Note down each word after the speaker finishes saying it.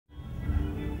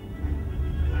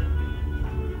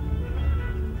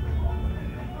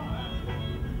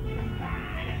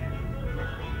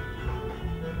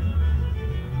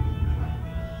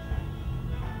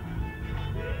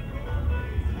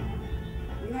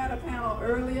had a panel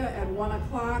earlier at 1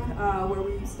 o'clock where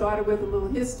we started with a little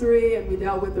history, and we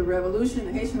dealt with the revolution,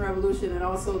 the Haitian Revolution, and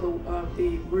also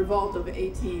the revolt of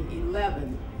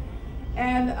 1811.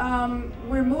 And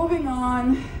we're moving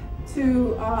on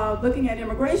to looking at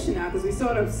immigration now, because we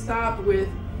sort of stopped with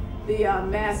the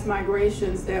mass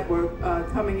migrations that were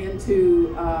coming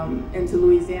into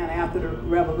Louisiana after the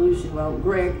revolution. Well,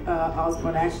 Greg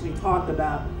Osborne actually talked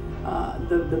about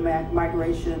the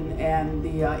migration and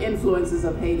the influences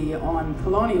of Haiti on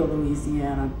colonial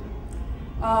Louisiana.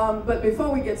 But before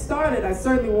we get started, I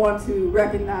certainly want to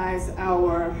recognize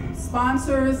our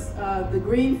sponsors, the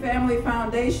Green Family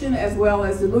Foundation, as well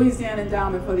as the Louisiana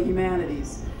Endowment for the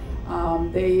Humanities.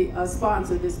 They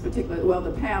sponsor this particular, well,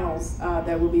 the panels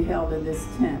that will be held in this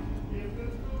tent.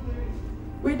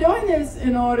 We're doing this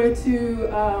in order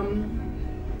to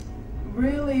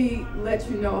really let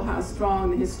you know how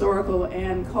strong the historical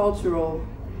and cultural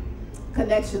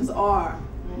connections are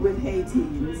with Haiti.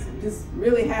 Just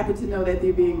really happy to know that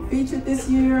they're being featured this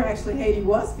year. Actually, Haiti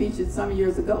was featured some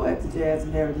years ago at the Jazz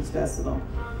and Heritage Festival.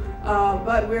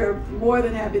 But we're more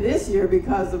than happy this year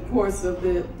because, of course, of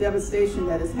the devastation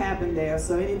that has happened there.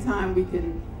 So anytime we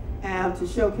can have to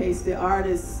showcase the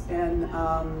artists and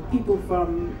people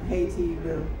from Haiti,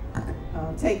 we'll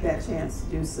take that chance to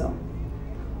do so.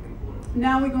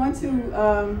 Now we're going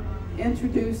to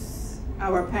introduce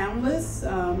our panelists.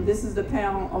 This is the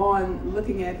panel on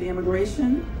looking at the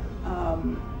immigration,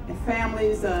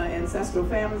 families, ancestral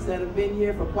families that have been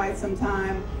here for quite some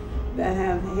time that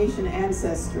have Haitian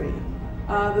ancestry.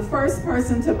 The first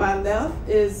person to my left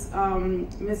is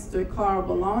Mr. Carl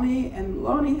Baloney, and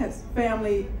Baloney's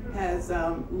family has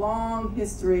a long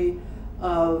history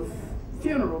of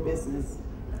funeral business,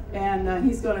 and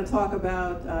he's going to talk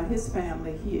about his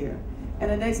family here. And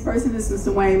the next person is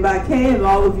Mr. Wayne Baquet, and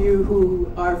all of you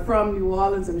who are from New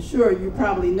Orleans, I'm sure you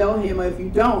probably know him, or if you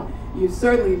don't, you've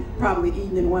certainly probably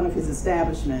eaten in one of his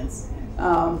establishments.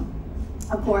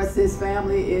 Of course, his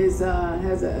family has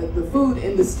the food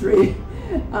industry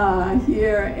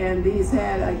here, and he's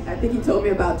had, I think he told me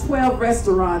about 12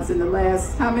 restaurants in the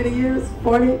last, how many years?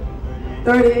 40?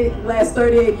 38, last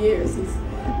 38 years. He's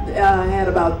had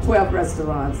about 12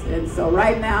 restaurants, and so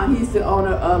right now he's the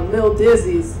owner of Lil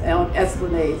Dizzy's on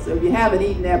Esplanade. So if you haven't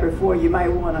eaten there before, you might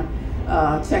want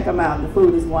to check them out. The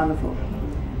food is wonderful.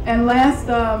 And last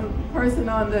person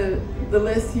on the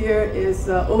list here is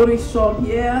Ulrick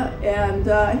Pierre, and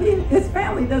his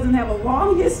family doesn't have a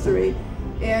long history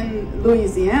in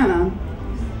Louisiana,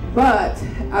 but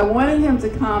I wanted him to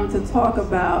come to talk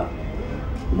about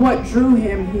what drew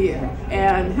him here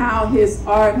and how his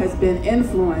art has been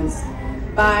influenced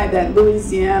by that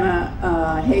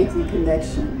Louisiana-Haiti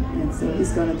connection. And so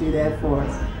he's going to do that for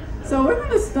us. So we're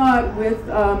going to start with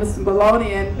Mr. Baloney,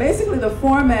 and basically the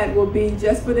format will be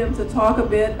just for them to talk a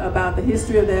bit about the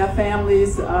history of their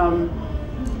families,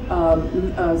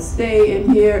 stay in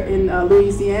here in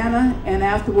Louisiana, and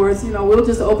afterwards, you know, we'll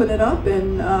just open it up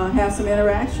and have some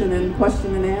interaction and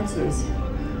question and answers.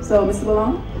 So, Mr.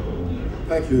 Baloney?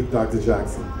 Thank you, Dr.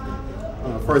 Jackson.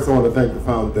 First, I want to thank the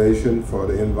foundation for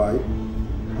the invite,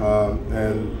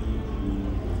 and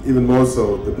even more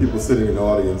so, the people sitting in the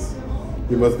audience.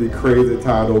 You must be crazy,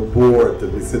 tired, or bored to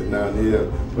be sitting down here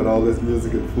with all this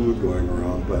music and food going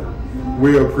around, but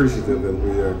we are appreciative and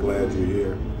we are glad you're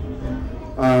here.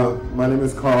 My name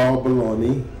is Carl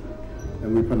Baloney,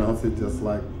 and we pronounce it just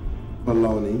like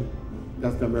Baloney.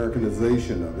 That's the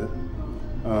Americanization of it.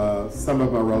 Some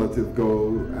of my relatives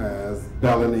go as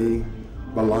Baloney,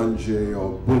 Baloney,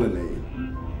 or Baloney.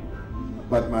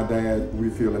 But my dad, we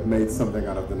feel, had made something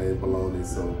out of the name Baloney,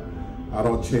 so I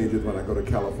don't change it when I go to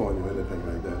California or anything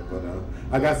like that. But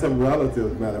I got some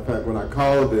relatives, matter of fact, when I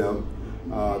called them,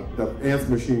 the answer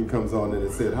machine comes on and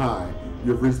it said, "Hi,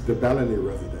 you've reached the Baloney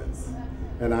residence."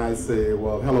 And I say,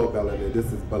 "Well, hello, Baloney, this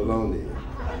is Baloney."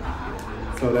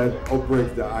 So that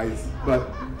breaks the ice.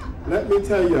 But let me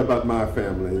tell you about my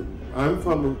family. I'm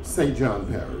from St. John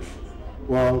Parish.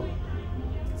 Well,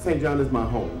 St. John is my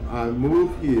home. I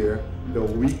moved here the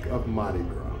week of Mardi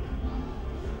Gras.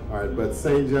 All right, but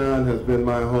St. John has been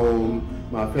my home,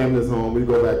 my family's home. We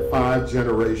go back 5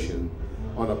 generations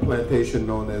on a plantation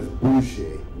known as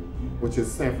Boucher, which is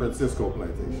San Francisco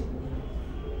plantation.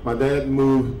 My dad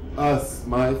moved us,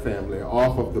 my family,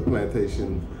 off of the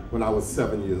plantation when I was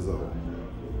 7 years old.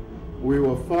 We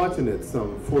were fortunate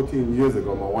some 14 years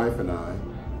ago, my wife and I,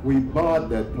 we bought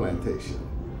that plantation,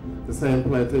 the same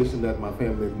plantation that my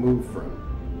family moved from.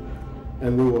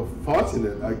 And we were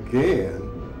fortunate again,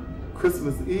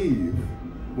 Christmas Eve,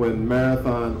 when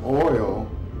Marathon Oil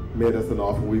made us an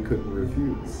offer we couldn't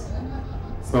refuse.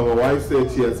 So my wife said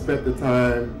she had spent the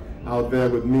time out there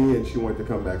with me, and she wanted to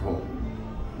come back home.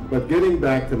 But getting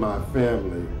back to my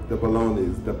family, the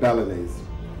Baloneys, the Baloneys,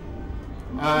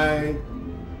 I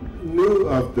knew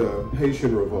of the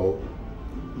Haitian revolt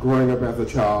growing up as a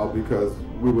child because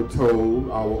we were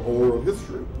told our oral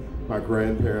history. My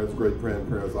grandparents,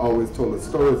 great-grandparents always told us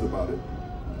stories about it.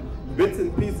 Bits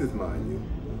and pieces, mind you.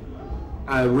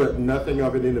 I read nothing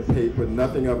of it in the paper,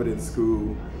 nothing of it in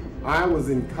school. I was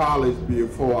in college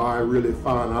before I really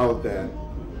found out that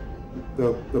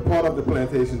the part of the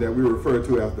plantation that we refer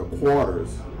to as the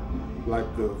quarters, like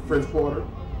the French Quarter,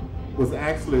 was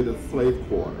actually the slave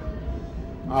quarter.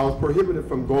 I was prohibited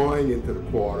from going into the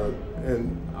quarter,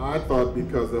 and I thought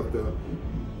because of the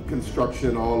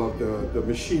construction, all of the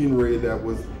machinery that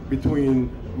was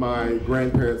between my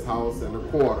grandparents' house and the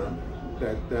quarter,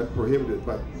 that prohibited,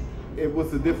 but it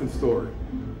was a different story,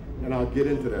 and I'll get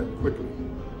into that quickly.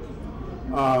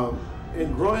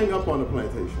 In growing up on the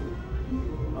plantation,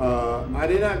 I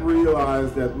did not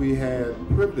realize that we had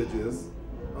privileges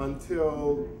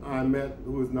until I met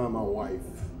who is now my wife.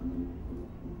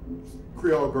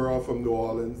 Creole girl from New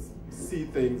Orleans, see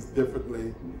things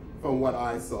differently from what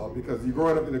I saw, because you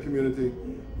growing up in a community,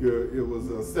 it was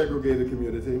a segregated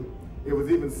community. It was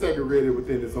even segregated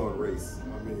within its own race.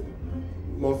 I mean,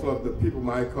 most of the people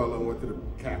my color went to the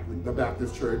Catholic, the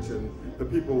Baptist church, and the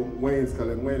people Wayne's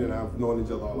color, and Wayne and I have known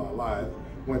each other all our lives,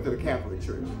 went to the Catholic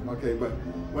church. Okay, but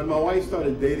when my wife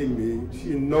started dating me, she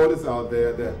noticed out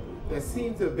there that there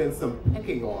seemed to have been some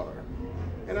pecking order.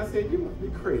 And I said, you must be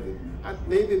crazy.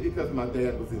 Maybe because my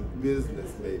dad was in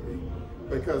business, maybe.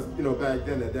 Because, you know, back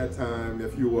then at that time,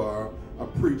 if you were a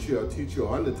preacher, a teacher,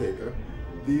 or undertaker,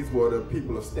 these were the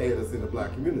people of status in the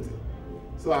black community.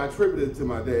 So I attributed it to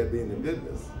my dad being in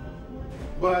business.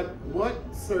 But what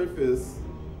surfaced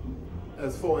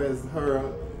as far as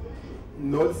her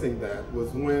noticing that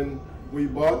was when we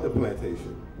bought the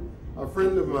plantation. A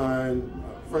friend of mine,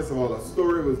 first of all, a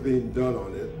story was being done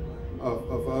on it,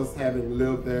 of us having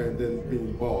lived there and then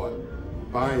being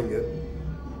buying it.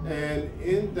 And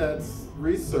in that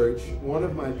research, one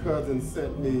of my cousins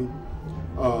sent me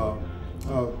a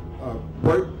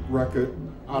birth record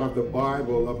out of the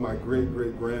Bible of my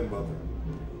great-great-grandmother.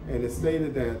 And it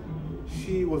stated that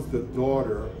she was the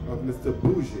daughter of Mr.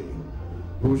 Baquet.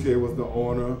 Baquet was the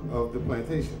owner of the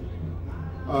plantation.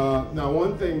 Now,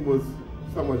 one thing was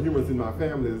somewhat humorous in my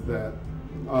family is that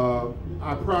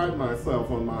I pride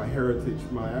myself on my heritage,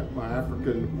 my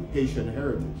African Haitian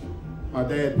heritage. My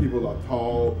dad people are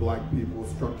tall, black people,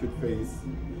 structured face,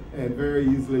 and very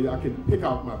easily I can pick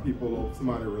out my people or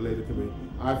somebody related to me,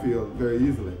 I feel, very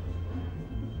easily.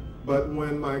 But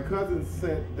when my cousin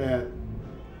sent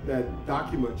that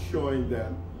document showing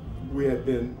that we had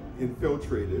been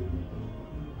infiltrated,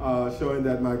 showing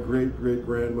that my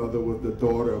great-great-grandmother was the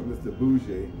daughter of Mr.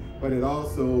 Baquet, but it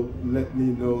also let me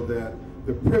know that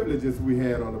the privileges we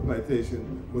had on the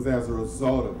plantation was as a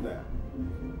result of that.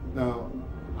 Now,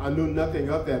 I knew nothing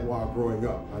of that while growing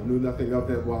up. I knew nothing of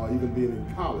that while even being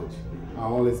in college. I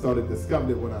only started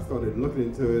discovering it when I started looking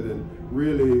into it and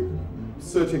really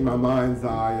searching my mind's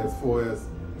eye as far as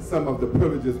some of the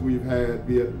privileges we've had,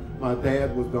 be it my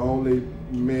dad was the only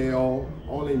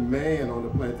man on the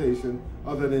plantation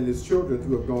other than his children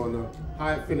to have gone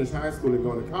to finish high school and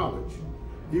gone to college.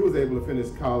 He was able to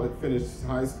finish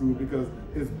high school because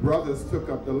his brothers took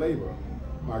up the labor.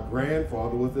 My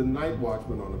grandfather was the night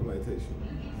watchman on the plantation.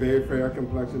 Very fair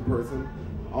complexioned person.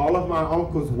 All of my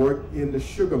uncles worked in the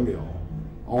sugar mill.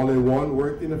 Only one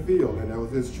worked in the field, and that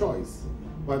was his choice.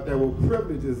 But there were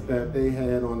privileges that they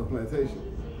had on the plantation.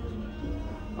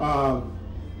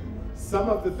 Some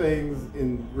of the things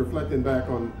in reflecting back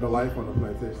on the life on the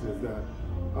plantation is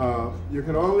that you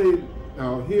can only,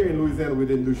 now here in Louisiana we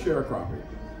didn't do sharecropping,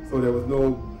 so there was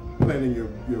no planting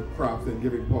your crops and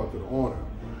giving part to the owner.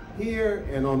 Here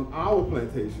and on our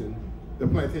plantation, the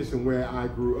plantation where I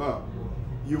grew up,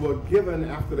 you were given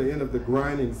after the end of the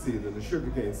grinding season, the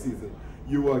sugarcane season,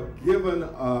 you were given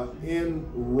an end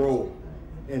row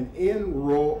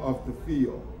of the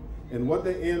field. And what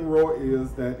the end row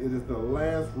is, that it is the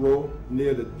last row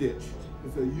near the ditch.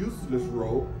 It's a useless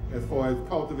row as far as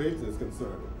cultivation is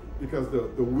concerned, because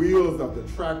the wheels of the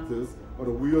tractors or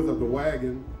the wheels of the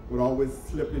wagon would always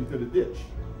slip into the ditch.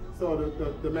 So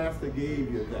the master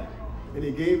gave you that. And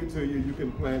he gave it to you, you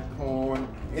can plant corn,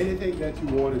 anything that you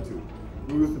wanted to.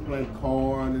 We used to plant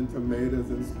corn and tomatoes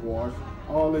and squash,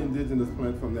 all the indigenous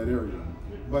plants from that area.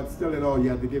 But still in all, you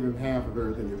had to give him half of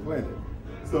everything you planted.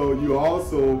 So you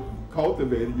also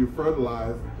cultivated, you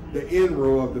fertilized the end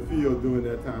row of the field during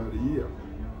that time of the year.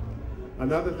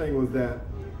 Another thing was that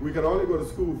we could only go to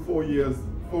school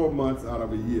 4 months out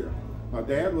of a year. My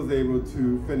dad was able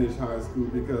to finish high school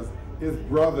because his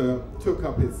brother took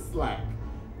up his slack.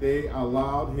 They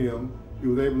allowed him, he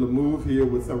was able to move here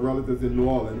with some relatives in New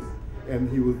Orleans, and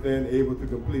he was then able to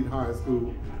complete high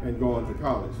school and go on to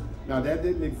college. Now that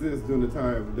didn't exist during the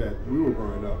time that we were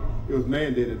growing up. It was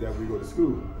mandated that we go to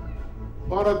school.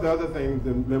 Part of the other things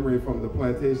in memory from the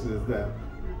plantation is that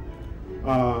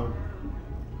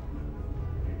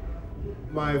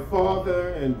my father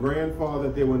and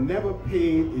grandfather, they were never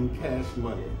paid in cash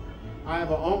money. I have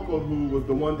an uncle who was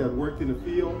the one that worked in the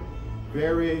field,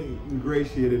 very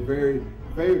ingratiated, very,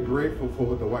 very grateful for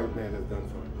what the white man has done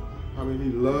for him. I mean, he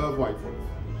loved white folks.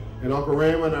 And Uncle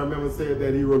Raymond, I remember saying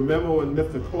that he remembered when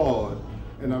Mr. Claude,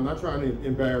 and I'm not trying to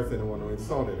embarrass anyone or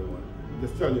insult anyone, I'm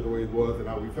just telling you the way it was and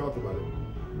how we felt about it.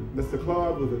 Mr.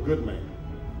 Claude was a good man.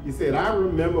 He said, I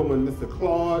remember when Mr.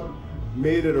 Claude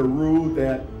made it a rule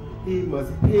that he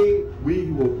must pay,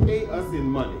 he will pay us in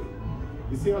money.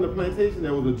 You see, on the plantation,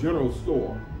 there was a general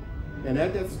store. And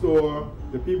at that store,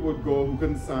 the people would go who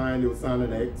couldn't sign, they would sign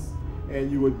an X,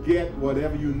 and you would get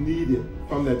whatever you needed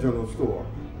from that general store,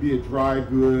 be it dry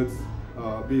goods,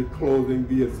 be it clothing,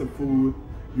 be it some food.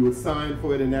 You would sign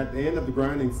for it, and at the end of the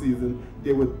grinding season,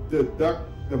 they would deduct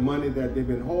the money that they've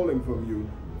been holding from you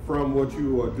from what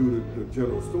you are due to the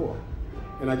general store.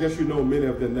 And I guess you know many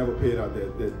of them never paid out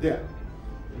their debt.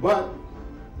 But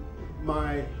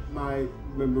my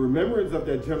remembrance of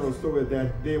that general store is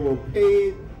that they were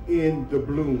paid in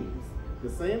doubloons. The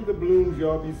same doubloons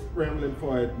y'all be scrambling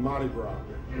for at Mardi Gras,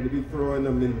 and they be throwing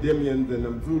them Endymions and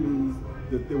them Zulus,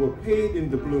 that they were paid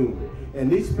in doubloons.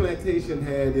 And each plantation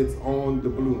had its own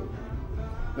doubloon.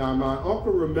 Now my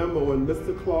uncle remember when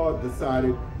Mr. Claude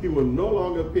decided he would no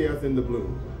longer pay us in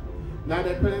doubloons. Now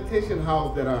that plantation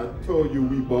house that I told you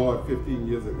we bought 15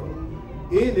 years ago,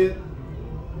 in it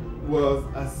was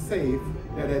a safe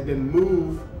that had been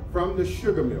moved from the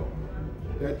sugar mill.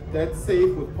 That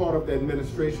safe was part of the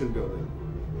administration building.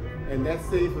 And that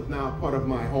safe is now part of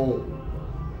my home.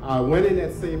 I went in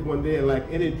that safe one day, and like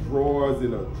any drawers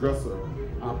in a dresser,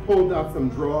 I pulled out some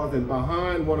drawers, and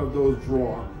behind one of those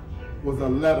drawers was a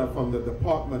letter from the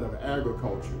Department of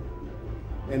Agriculture.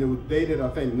 And it was dated, I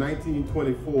think,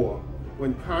 1924,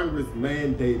 when Congress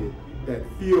mandated that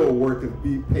field workers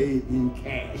be paid in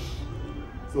cash.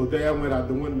 So there I went out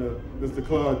to win Mr.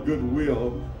 Claude's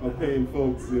goodwill of paying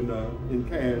folks in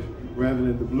cash rather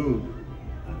than doubloons.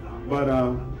 But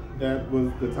that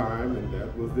was the time, and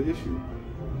that was the issue.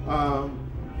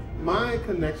 My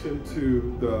connection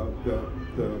to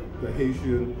the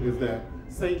Haitian is that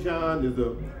St. John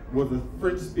was a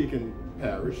French-speaking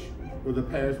parish. It was a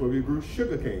parish where we grew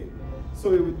sugarcane.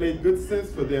 So it made good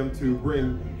sense for them to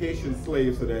bring Haitian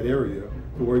slaves to that area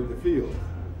to work the fields.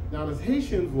 Now the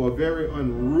Haitians were very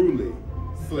unruly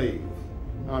slaves.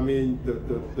 I mean,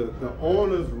 the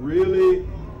owners really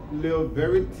lived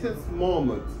very tense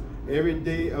moments every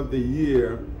day of the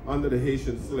year under the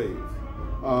Haitian slaves.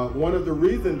 One of the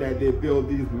reasons that they built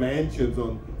these mansions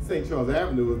on St. Charles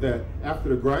Avenue is that after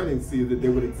the grinding season, they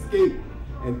would escape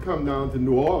and come down to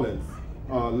New Orleans,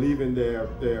 leaving their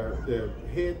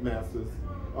headmasters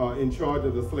in charge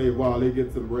of the slave while they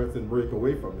get some rest and break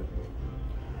away from it.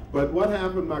 But what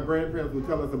happened, my grandparents would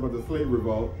tell us about the slave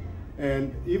revolt,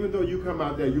 and even though you come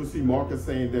out there, you'll see markers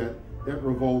saying that that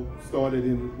revolt started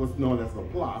in what's known as the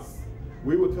Place.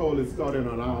 We were told it started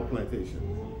on our plantation,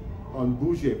 on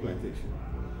Bouger plantation.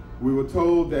 We were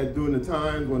told that during the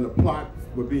times when the plots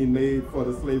were being made for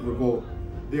the slave revolt,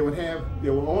 they were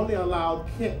only allowed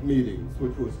camp meetings,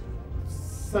 which was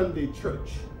Sunday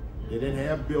church. They didn't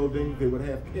have buildings. They would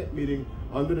have camp meetings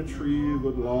under the trees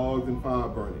with logs and fire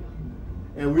burning.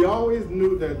 And we always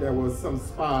knew that there was some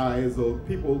spies or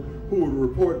people who would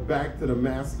report back to the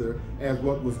master as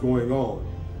what was going on.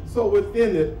 So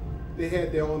within it, they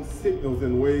had their own signals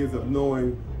and ways of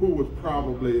knowing who was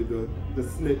probably the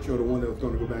snitch or the one that was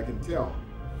going to go back and tell.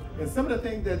 And some of the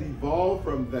things that evolved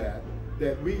from that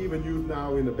we even use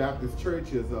now in the Baptist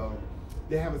churches,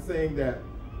 they have a saying that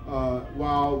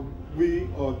while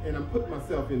and I'm putting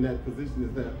myself in that position,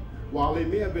 is that while they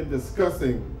may have been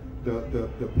discussing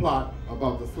the plot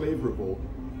about the slave revolt,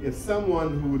 if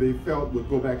someone who they felt would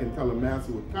go back and tell a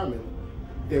master was coming,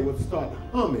 they would start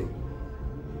humming.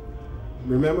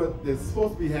 Remember, they're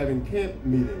supposed to be having camp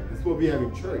meetings. They're supposed to be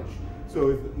having church. So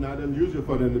it's not unusual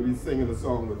for them to be singing a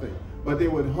song or thing. But they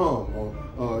would hum or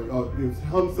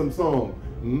hum some song.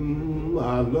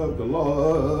 I love the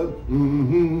Lord.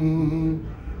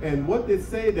 And what they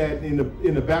say that in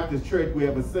the Baptist church we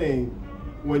have a saying,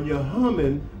 when you're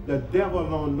humming, the devil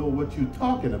don't know what you're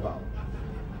talking about.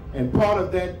 And part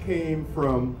of that came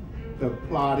from the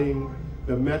plotting,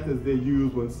 the methods they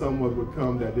used when someone would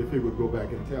come that they figured would go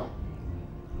back and tell.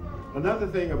 Another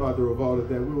thing about the revolt is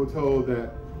that we were told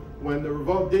that when the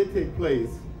revolt did take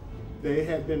place, they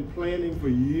had been planning for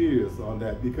years on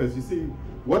that, because you see,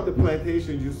 what the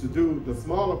plantations used to do, the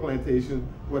smaller plantation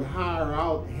would hire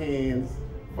out hands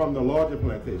from the larger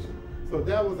plantation. So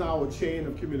that was our chain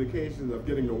of communications of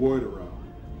getting the word around.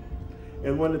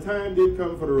 And when the time did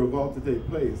come for the revolt to take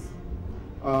place,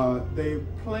 they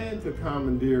planned to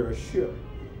commandeer a ship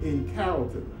in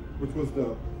Carrollton, which was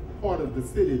the part of the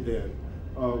city then,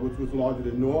 which was larger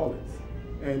than New Orleans,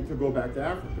 and to go back to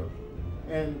Africa.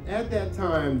 And at that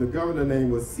time, the governor's name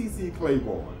was C.C.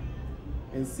 Claiborne.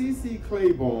 And C.C.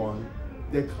 Claiborne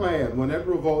declared, when that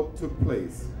revolt took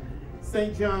place,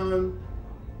 St. John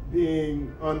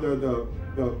being under the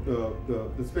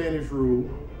Spanish rule,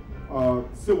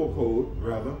 civil code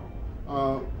rather,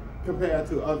 compared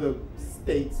to other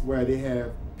states where they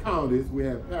have counties, we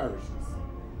have parishes.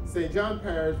 St. John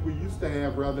Parish, we used to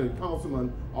have, rather than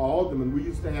councilmen or aldermen, we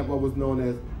used to have what was known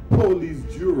as police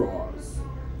jurors,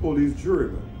 police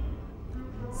jurymen.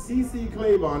 C.C.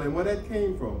 Claiborne, and where that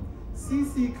came from,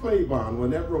 C.C. Claiborne,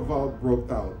 when that revolt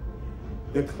broke out,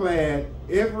 declared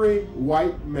every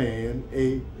white man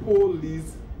a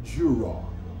police juror.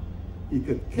 He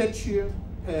could catch you,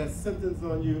 pass sentence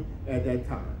on you at that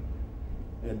time.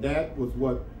 And that was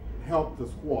what helped to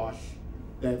squash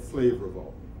that slave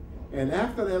revolt. And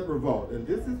after that revolt, and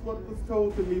this is what was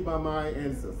told to me by my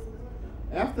ancestors,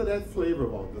 after that slave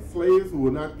revolt, the slaves who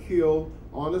were not killed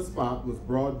on the spot was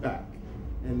brought back.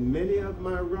 And many of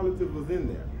my relatives was in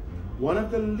there. One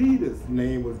of the leaders'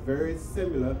 name was very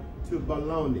similar to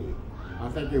Baloney. I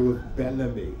think it was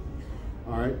Bellamy,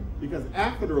 all right? Because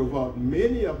after the revolt,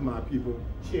 many of my people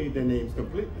changed their names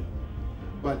completely.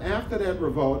 But after that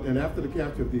revolt and after the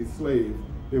capture of these slaves,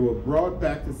 they were brought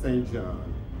back to St. John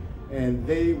and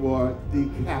they were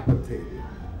decapitated.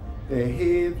 Their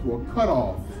heads were cut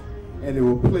off and they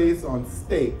were placed on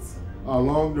stakes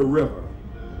along the river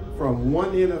from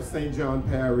one end of St. John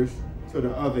Parish to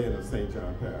the other end of St.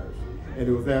 John Parish. And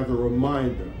it was as a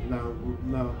reminder. Now,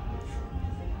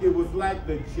 it was like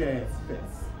the Jazz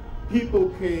Fest. People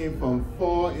came from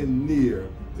far and near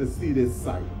to see this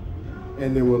sight.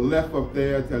 And they were left up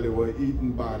there till they were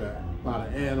eaten by the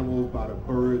animals, by the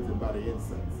birds, and by the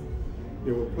insects.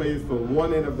 They were placed from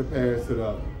one end of the parish to the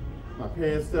other. My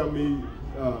parents tell me,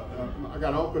 I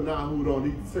got an uncle now who don't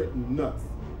eat certain nuts.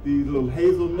 These little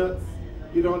hazelnuts,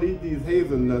 he don't eat these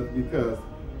hazelnuts because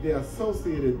they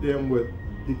associated them with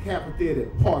decapitated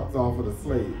parts off of the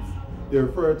slaves. They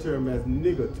refer to them as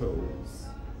nigger toes.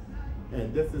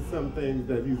 And this is some things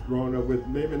that he's grown up with,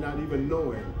 maybe not even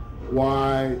knowing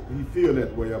why he feel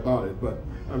that way about it, but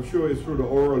I'm sure it's through the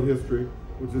oral history,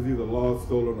 which is either lost,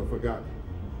 stolen, or forgotten.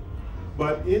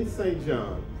 But in St.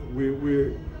 John,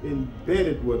 we're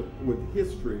embedded with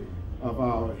history of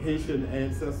our Haitian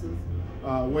ancestors.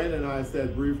 Wayne and I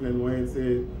sat briefly, and Wayne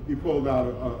said he pulled out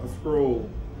a scroll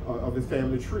of his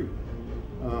family tree.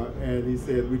 And he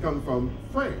said, we come from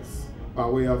France by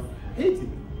way of Haiti.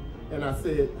 And I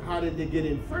said, how did they get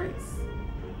in France?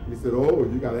 He said, oh,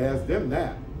 you got to ask them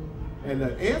that. And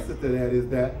the answer to that is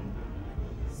that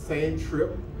same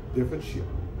trip, different ship.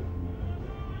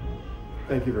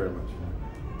 Thank you very much.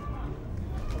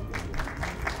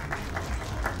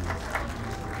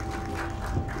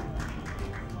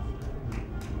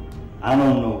 I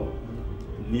don't know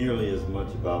nearly as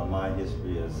much about my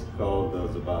history as Carl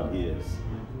does about his,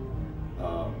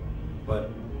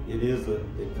 but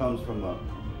it comes from a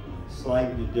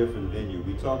slightly different venue.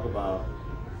 We talk about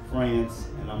France,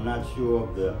 and I'm not sure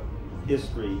of the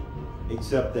history,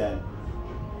 except that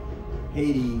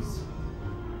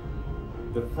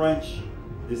the French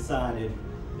decided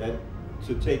that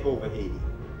to take over Haiti.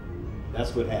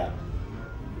 That's what happened.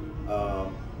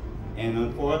 And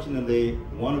unfortunately,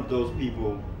 one of those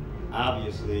people,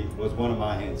 obviously, was one of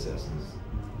my ancestors,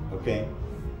 okay?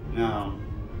 Now,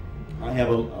 I have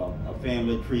a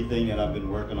family tree thing that I've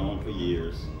been working on for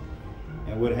years.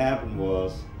 And what happened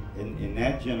was, in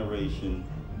that generation,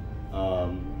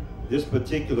 this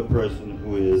particular person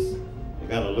who is, I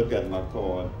gotta look at my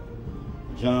card,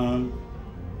 John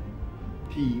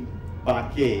P.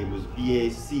 Baquet, was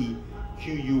B-A-C-Q-U-I-E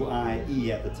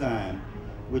at the time,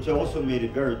 which also made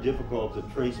it very difficult to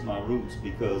trace my roots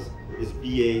because it's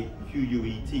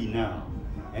B-A-Q-U-E-T now.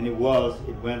 And it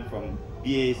went from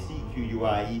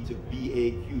B-A-C-Q-U-I-E to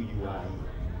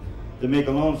B-A-Q-U-I-E. To make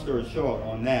a long story short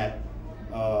on that,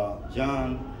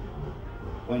 John,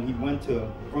 when he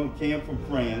came from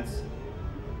France,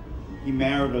 he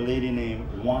married a lady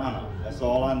named Juana. That's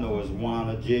all I know is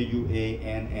Juana,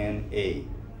 J-U-A-N-N-A.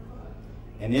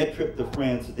 And their trip to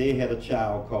France, they had a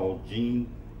child called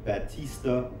Jean-Baptiste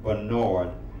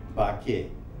Bernard Baquet.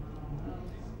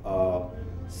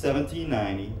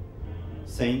 1790,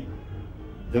 St.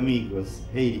 Dominguez,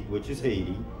 Haiti, which is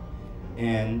Haiti.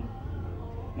 And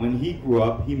when he grew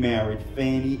up, he married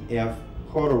Fanny F.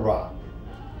 Chouderac,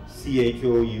 C-H-O-U-D-R-A-C,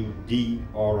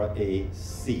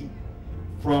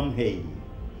 from Haiti,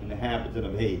 an inhabitant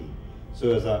of Haiti.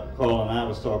 So as Carl and I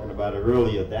was talking about it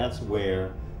earlier, that's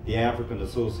where the African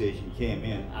Association came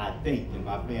in, I think, in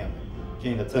my family.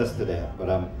 Can't attest to that, but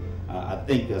I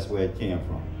think that's where it came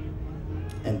from.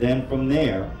 And then from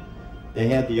there, they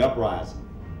had the uprising.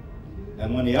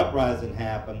 And when the uprising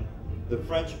happened, the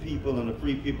French people and the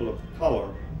free people of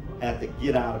color had to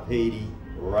get out of Haiti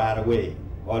right away,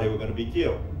 or they were going to be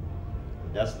killed.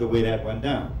 That's the way that went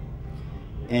down.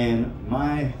 And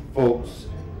my folks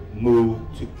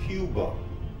moved to Cuba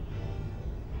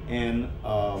and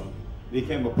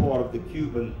became a part of the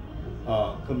Cuban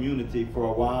community for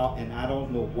a while, and I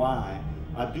don't know why.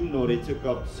 I do know they took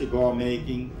up cigar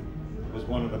making, was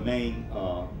one of the main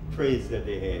trades that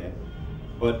they had,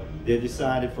 but they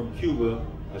decided from Cuba,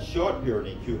 a short period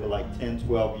in Cuba, like 10,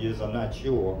 12 years, I'm not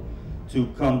sure, to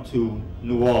come to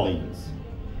New Orleans.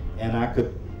 And I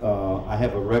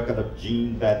have a record of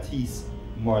Jean-Baptiste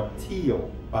Martil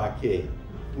Baquet,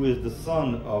 who is the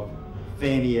son of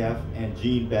Fanny F. and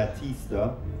Jean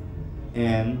Baptista,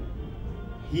 and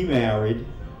he married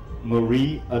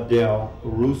Marie Adele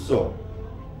Rousseau,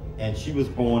 and she was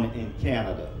born in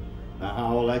Canada. Now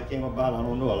how all that came about, I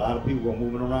don't know. A lot of people were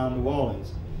moving around New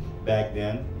Orleans back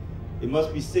then. It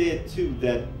must be said too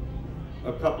that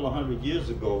a couple of hundred years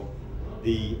ago,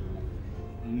 the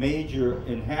major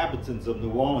inhabitants of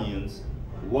New Orleans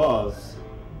was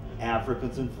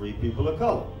Africans and free people of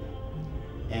color.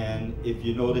 And if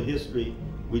you know the history,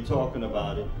 we're talking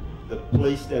about it. The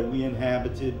place that we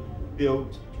inhabited,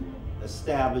 built,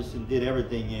 established, and did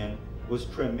everything in was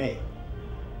Treme,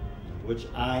 which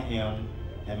I am,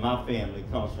 and my family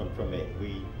comes from Treme.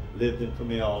 We lived in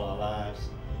Treme all our lives,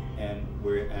 and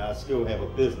I still have a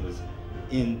business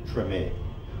in Treme.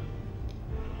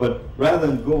 But rather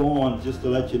than go on, just to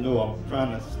let you know, I'm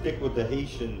trying to stick with the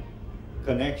Haitian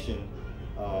connection.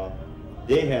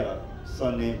 They had a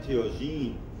son named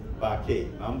Dejean-Carl.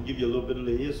 I'm gonna give you a little bit of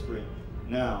the history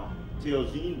now.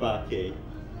 Dejean-Carl,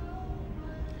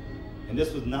 and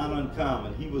this was not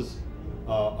uncommon. He was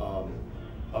a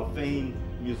famed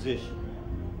musician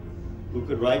who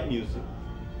could write music,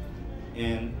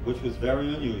 and which was very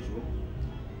unusual,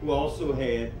 who also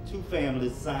had two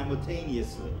families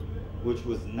simultaneously, which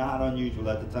was not unusual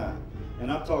at the time. And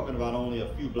I'm talking about only a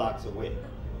few blocks away,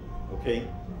 okay?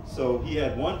 So he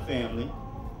had one family,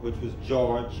 which was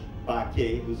George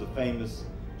Baquet, who's a famous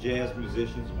jazz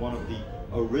musician, one of the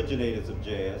originators of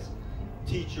jazz,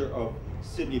 teacher of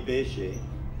Sidney Bechet,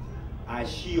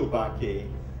 Achille Baquet,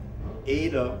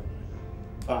 Ada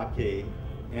Baquet,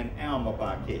 and Alma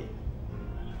Baquet.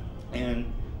 And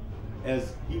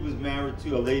as he was married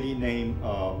to a lady named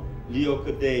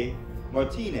Leocadé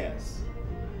Martinez.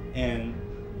 And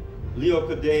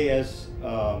Leocadé, as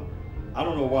I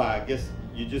don't know why, I guess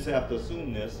you just have to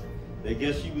assume this, they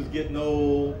guess she was getting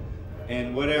old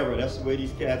and whatever. That's the way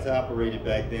these cats operated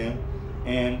back then.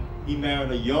 And he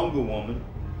married a younger woman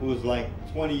who was like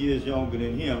 20 years younger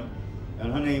than him,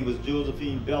 and her name was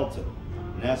Josephine Belton.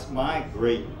 And that's my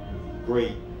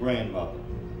great-great-grandmother.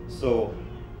 So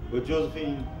with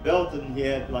Josephine Belton, he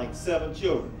had like 7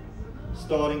 children,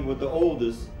 starting with the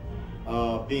oldest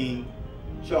being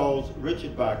Charles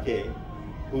Richard Baquet,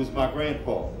 who's my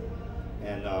grandfather.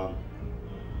 And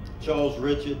Charles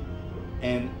Richard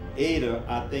and Ada,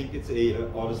 I think it's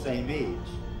Ada, are the same age.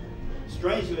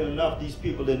 Strangely enough, these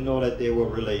people didn't know that they were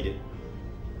related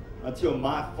until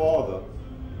my father,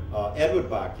 Edward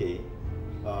Baquet,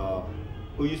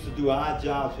 who used to do odd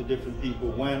jobs for different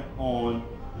people, went on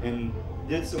and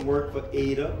did some work for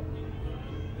Ada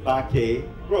Baquet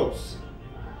Gross.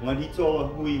 When he told her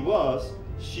who he was,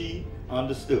 she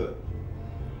understood.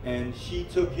 And she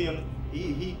took him,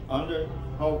 he under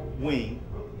her wing,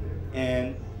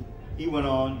 and he went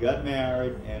on, got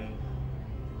married, and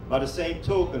by the same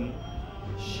token,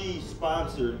 she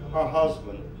sponsored her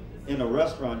husband in a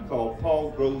restaurant called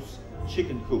Paul Gross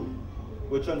Chicken Coop,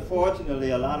 which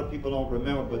unfortunately a lot of people don't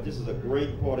remember, but this is a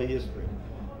great part of history,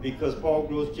 because Paul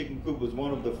Gross Chicken Coop was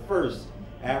one of the first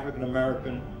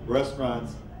African-American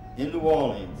restaurants in New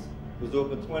Orleans. It was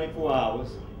open 24 hours.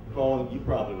 Paul, you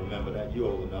probably remember that,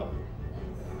 you're old enough.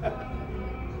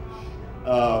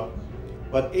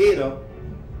 But Ada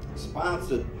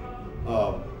sponsored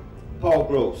Paul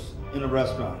Gross in a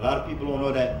restaurant. A lot of people don't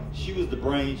know that. She was the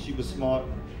brain, she was smart.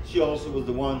 She also was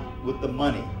the one with the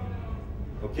money,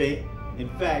 okay? In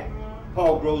fact,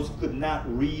 Paul Gross could not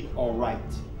read or write.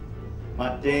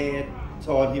 My dad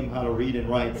taught him how to read and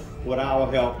write with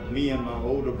our help, me and my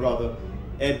older brother,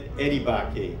 Eddie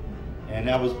Baquet. And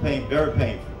that was very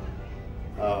painful.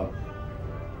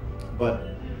 But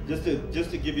just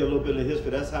to give you a little bit of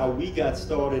history, that's how we got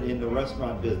started in the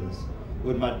restaurant business,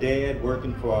 with my dad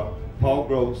working for Paul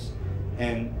Gross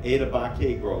and Ada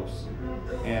Baquet Gross.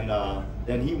 And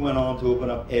then he went on to open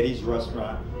up Eddie's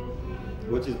Restaurant,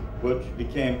 which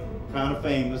became kind of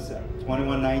famous at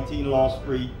 2119 Law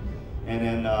Street. And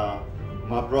then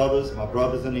my brothers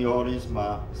in the audience,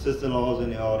 my sister-in-law's in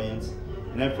the audience.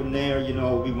 And then from there, you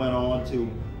know, we went on to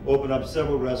open up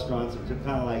several restaurants and to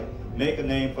kind of like make a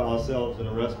name for ourselves in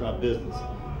the restaurant business.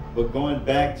 But going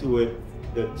back to it,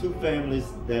 the two families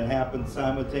that happened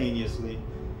simultaneously,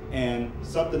 and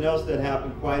something else that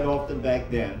happened quite often back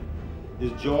then,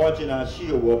 is George and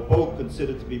Achille were both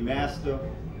considered to be master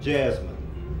jazzmen.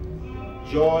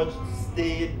 George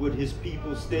stayed with his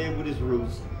people, stayed with his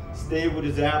roots, stayed with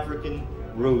his African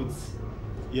roots,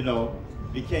 you know,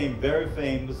 became very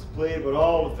famous, played with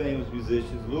all the famous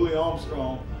musicians. Louis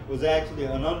Armstrong was actually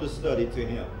an understudy to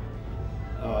him,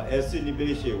 as Sidney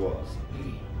Bechet was.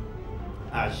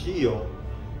 Achille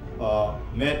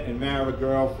met and married a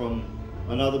girl from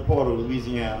another part of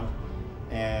Louisiana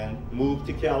and moved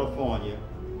to California,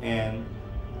 and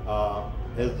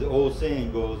as the old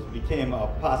saying goes, became a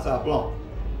passant blanc.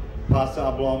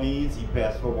 Passant blanc means he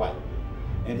passed for white.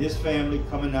 And his family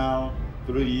coming down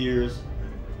through the years,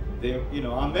 they, you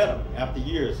know, I met them after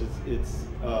years. It's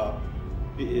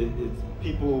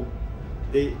people,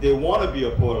 they want to be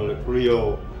a part of the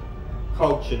Creole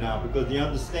culture now because they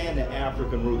understand the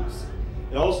African roots.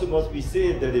 It also must be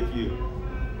said that if you,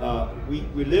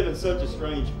 we live in such a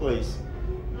strange place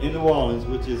in New Orleans,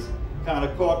 which is kind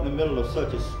of caught in the middle of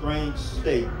such a strange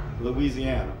state,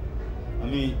 Louisiana. I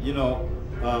mean, you know,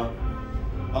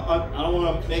 I don't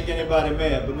want to make anybody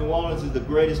mad, but New Orleans is the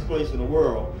greatest place in the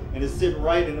world, and it's sitting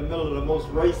right in the middle of the most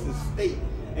racist state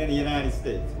in the United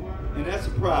States. And that's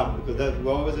a problem, because we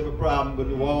always have a problem with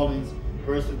New Orleans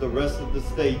versus the rest of the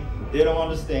state. They don't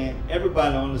understand,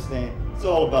 everybody don't understand, it's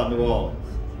all about New Orleans.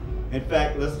 In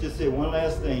fact, let's just say one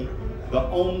last thing, the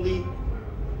only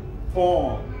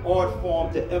art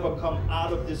form to ever come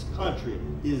out of this country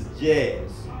is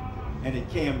jazz, and it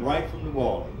came right from New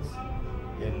Orleans.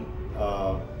 And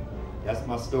that's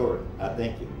my story. I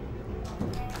thank you.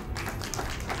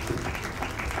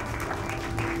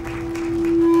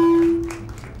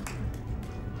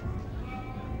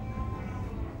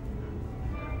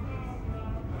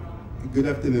 Good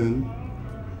afternoon.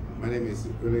 My name is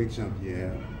Ulrick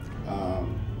Pierre. Of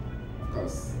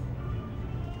course,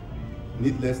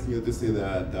 needless to say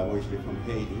that I'm originally from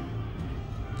Haiti,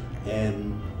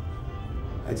 and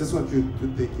I just want you to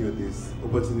take this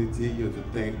opportunity to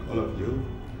thank all of you,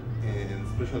 and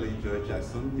especially Joyce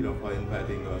Jackson, for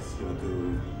inviting us,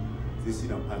 to this,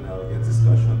 panel and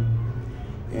discussion.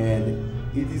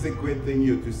 And it is a great thing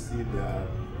to see that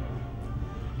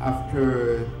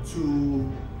after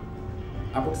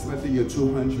approximately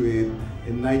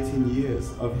 219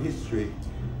 years of history,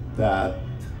 that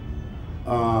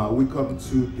we come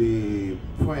to the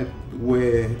point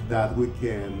where that we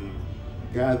can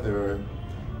gather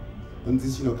on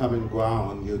this common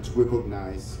ground to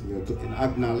recognize, to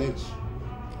acknowledge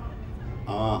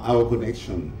our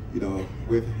connection,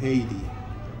 with Haiti.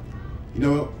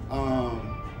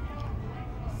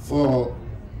 For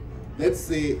let's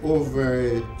say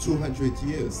over 200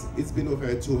 years, it's been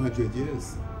over 200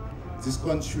 years. This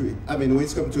country, when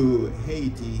it comes to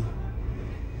Haiti,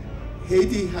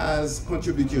 Haiti has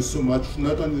contributed so much,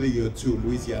 not only to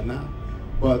Louisiana,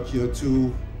 but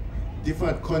to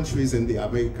different countries in the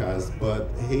Americas, but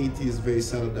Haiti is very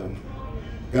seldom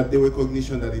got the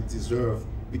recognition that it deserves,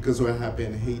 because what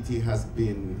happened, Haiti has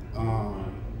been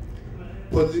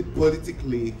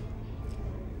politically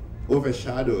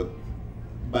overshadowed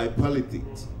by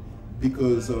politics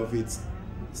because of its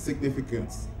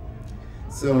significance.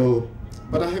 So,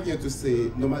 but I have here to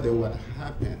say, no matter what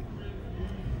happened,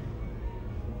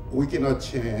 we cannot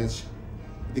change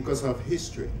because of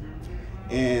history.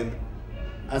 And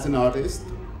as an artist,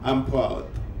 I'm proud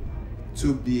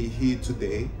to be here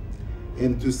today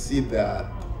and to see that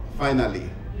finally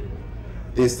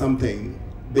there's something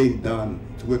being done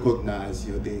to recognize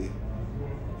the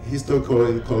historical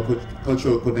and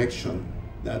cultural connection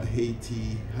that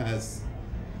Haiti has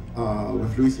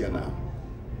with Louisiana.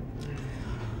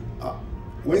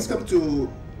 When it comes to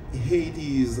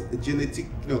Haiti's genetic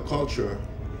culture,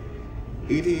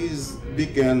 it is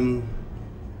began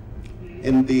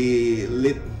in the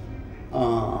late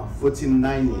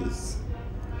 1490s,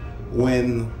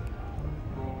 when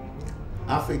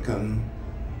African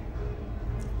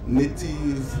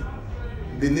native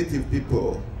the native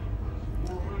people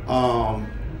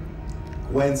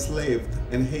were enslaved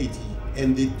in Haiti,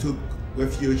 and they took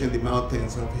refuge in the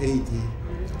mountains of Haiti,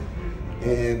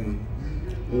 and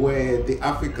where the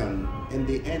African and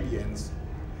the Indians,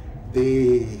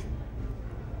 they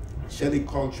share the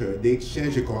culture, they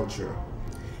exchange the culture,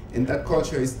 and that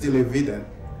culture is still evident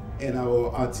in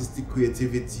our artistic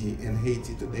creativity in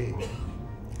Haiti today.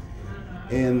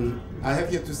 And I have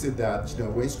here to say that, you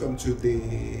know, when it comes to the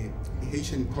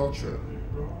Haitian culture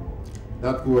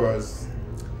that was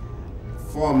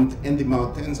formed in the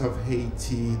mountains of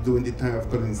Haiti during the time of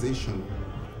colonization,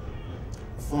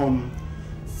 from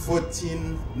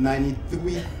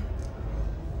 1493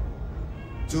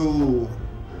 to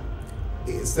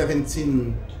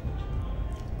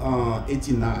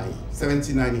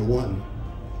 1791,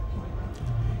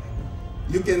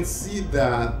 you can see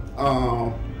that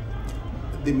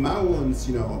the Maroons,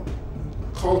 you know,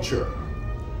 culture,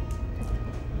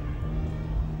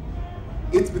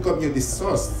 it's becoming the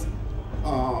source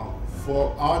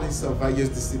for artists of various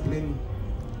disciplines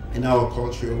in our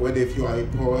culture, whether if you are a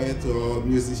poet or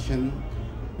musician,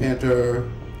 painter,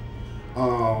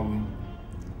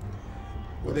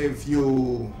 whether if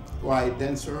you are a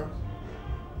dancer.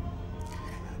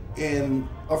 And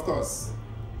of course,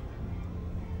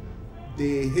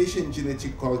 the Haitian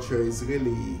genetic culture is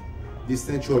really the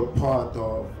central part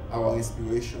of our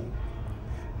inspiration.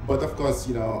 But of course,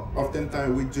 you know,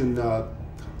 oftentimes we do not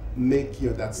make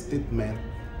that statement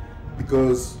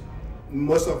because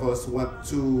most of us want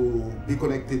to be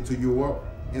connected to Europe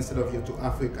instead of to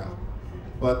Africa.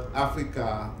 But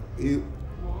Africa, it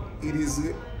is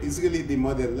really the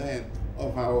motherland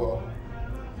of our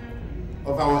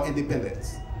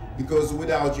independence. Because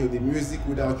without the music,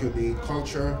 without the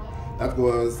culture that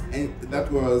was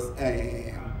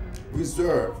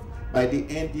preserved by the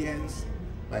Indians,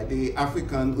 by the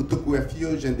Africans who took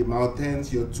refuge in the mountains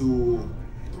to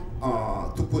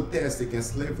protest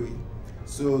against slavery.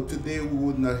 So today we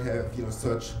would not have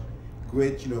such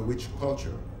great rich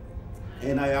culture.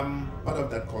 And I am part of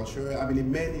that culture. I mean,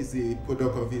 man is a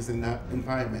product of his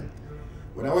environment.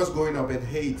 When I was growing up in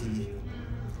Haiti,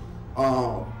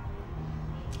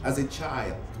 as a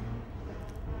child,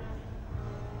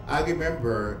 I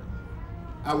remember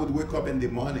I would wake up in the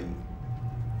morning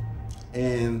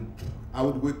and I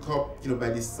would wake up by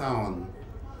the sound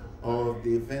of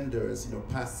the vendors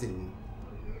passing,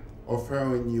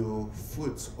 offering you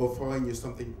food, offering you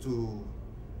something to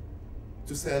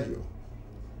sell you.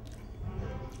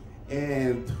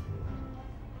 And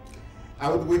I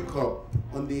would wake up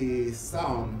by the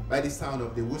sound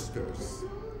of the roosters.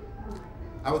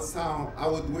 I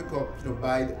would wake up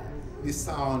by the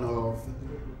sound of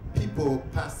people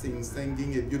passing,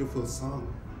 singing a beautiful song.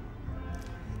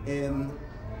 And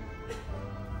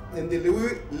the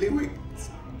lyrics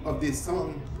of this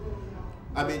song,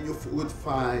 I mean, you would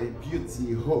find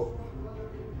beauty, hope,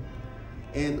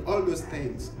 and all those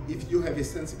things. If you have a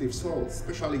sensitive soul,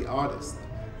 especially artists,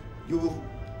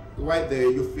 right there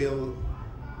you feel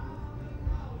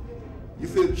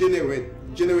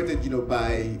generated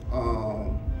by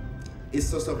a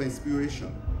source of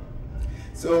inspiration.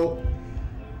 So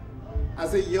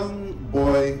as a young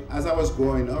boy, as I was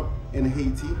growing up in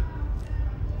Haiti,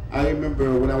 I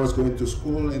remember when I was going to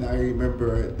school, and I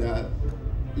remember that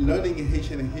learning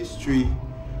Haitian history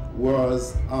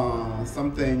was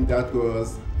something that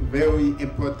was very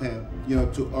important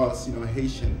to us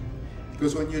Haitian.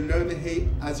 Because when you learn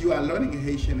as you are learning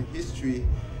Haitian history,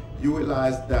 you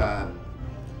realize that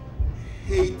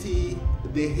Haiti,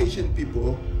 the Haitian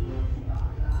people,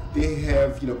 they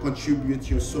have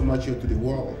contributed so much to the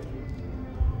world.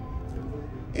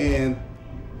 And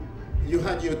you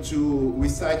had to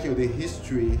recite the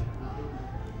history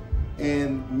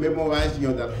and memorize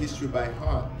that history by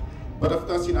heart. But of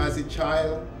course, as a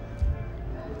child,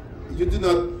 you do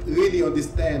not really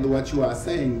understand what you are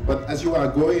saying. But as you are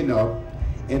growing up,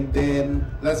 and then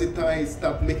as the time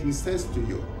starts making sense to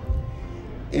you.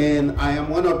 And I am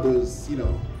one of those,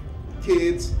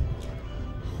 kids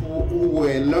who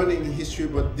were learning history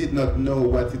but did not know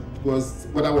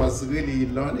what I was really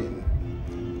learning,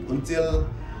 until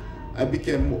I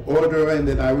became older, and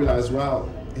then I realized, wow,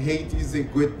 Haiti is a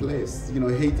great place.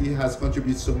 Haiti has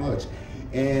contributed so much,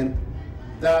 and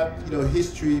that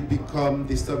history become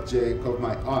the subject of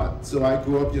my art. So I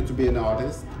grew up to be an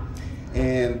artist,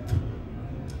 and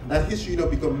that history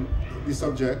become the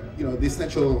subject, the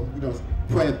essential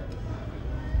point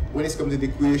when it comes to the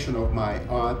creation of my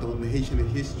art on Haitian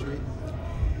history.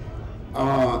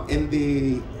 In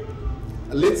the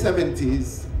late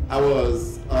 70s,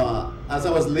 as I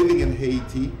was living in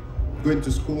Haiti, going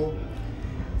to school,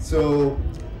 so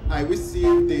I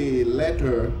received a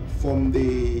letter from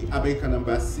the American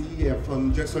Embassy,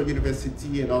 from Drexel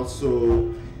University, and also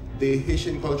the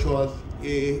Haitian Cultural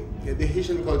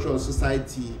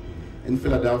Society in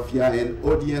Philadelphia and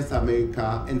Audience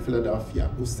America in Philadelphia,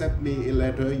 who sent me a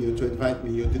letter to invite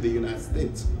me to the United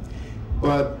States.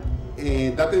 But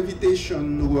that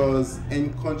invitation was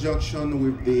in conjunction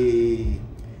with the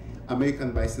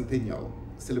American Bicentennial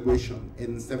celebration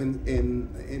in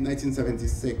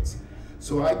 1976.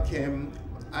 So I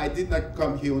did not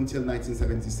come here until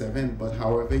 1977, but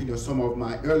however, some of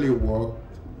my earlier work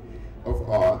of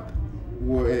art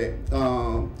were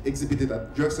exhibited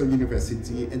at Drexel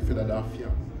University in Philadelphia.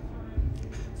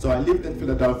 So I lived in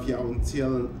Philadelphia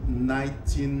until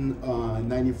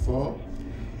 1994.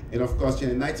 And of course,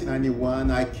 in 1991,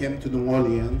 I came to New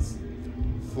Orleans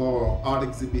for art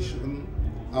exhibition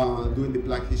during the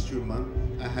Black History Month.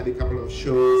 I had a couple of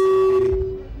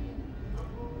shows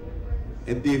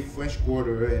at the French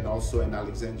Quarter and also in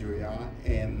Alexandria.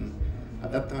 And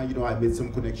at that time, I made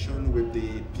some connection with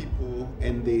the people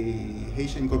in the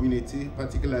Haitian community,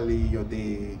 particularly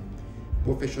the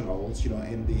professionals,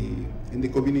 in the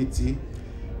community,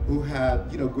 who had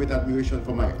great admiration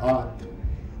for my art.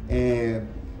 And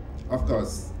of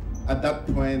course, at that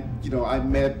point, I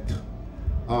met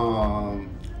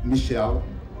Michelle,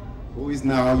 who is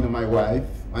now my wife,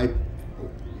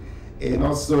 and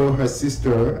also her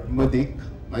sister Monique,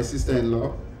 my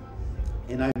sister-in-law.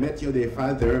 And I met their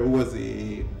father, who was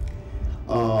a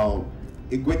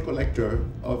great collector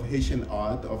of Haitian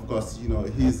art. Of course,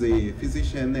 he's a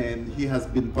physician and he has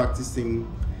been practicing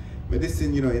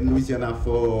medicine, in Louisiana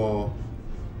for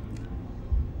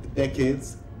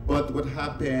decades. But what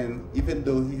happened, even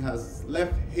though he has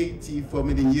left Haiti for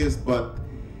many years, but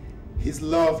his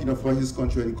love, for his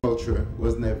country and culture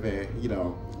was never,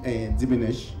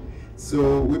 diminished.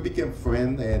 So we became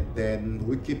friends, and then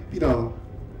we keep, we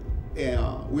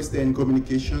stay in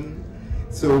communication.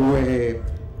 So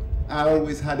I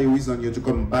always had a reason to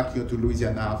come back here to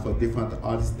Louisiana for different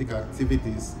artistic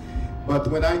activities. But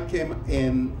when I came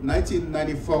in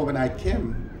 1994, when I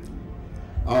came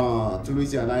to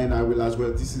Louisiana, and I realized,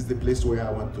 well, this is the place where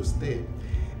I want to stay.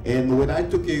 And when I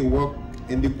took a walk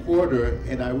in the quarter,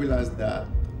 and I realized that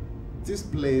this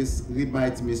place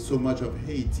reminds me so much of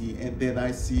Haiti, and then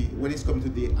I see when it's come to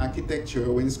the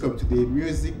architecture, when it's come to the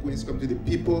music, when it's come to the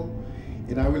people,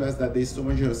 and I realized that there's so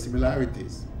much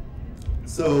similarities.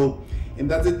 So, and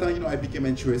that's the time, I became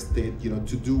interested,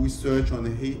 to do research on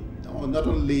not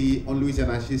only on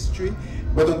Louisiana's history,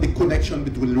 but on the connection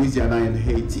between Louisiana and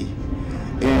Haiti.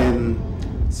 And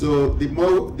so the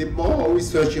more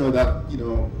research, that,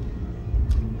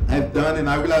 I've done, and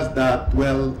I realized that,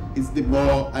 well, it's the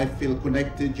more I feel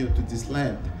connected, to this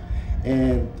land.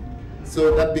 And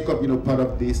so that became, part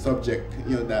of the subject,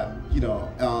 that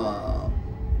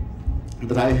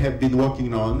I have been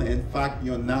working on. In fact,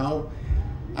 now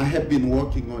I have been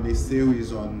working on a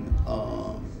series on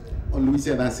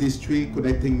Louisiana's history,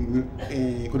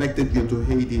 connected to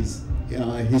Haiti's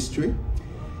history.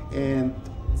 And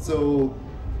so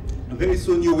very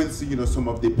soon you will see, some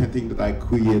of the painting that I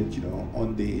create,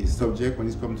 on the subject when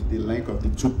it comes to the length of the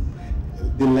two,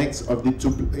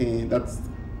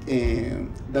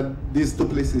 that these two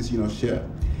places, share.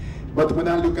 But when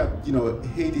I look at,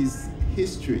 Haiti's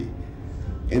history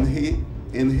and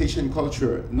Haitian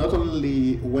culture, not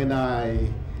only when I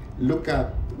do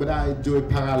a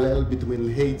parallel between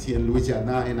Haiti and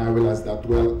Louisiana, and I realize that,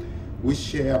 well, we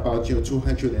share about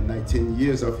 219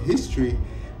 years of history,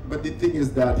 but the thing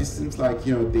is that it seems like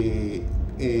the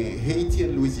Haiti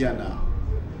and Louisiana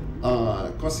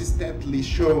consistently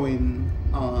showing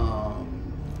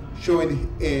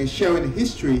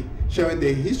history, sharing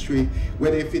their history,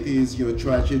 whether if it is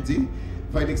tragedy.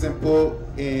 For example,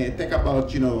 think about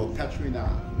Katrina,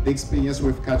 the experience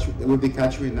with the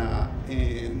Katrina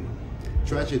and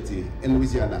tragedy in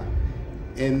Louisiana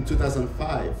in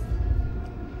 2005.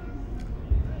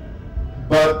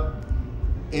 But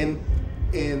in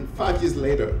 5 years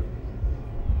later,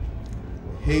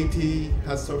 Haiti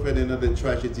has suffered another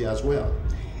tragedy as well.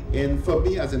 And for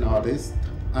me as an artist,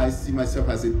 I see myself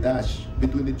as a dash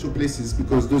between the two places,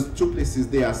 because those two places,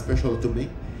 they are special to me.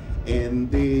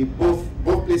 And they both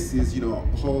places,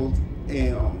 hold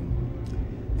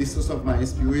the source of my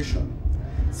inspiration.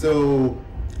 So,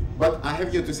 but I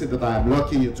have here to say that I am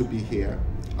lucky to be here.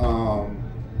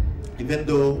 Even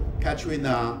though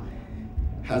Katrina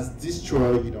has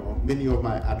destroyed, many of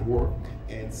my artwork,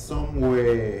 and some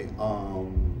were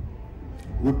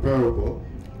repairable,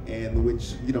 and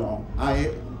which,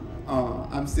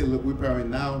 I'm still repairing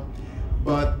now.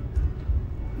 But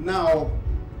now,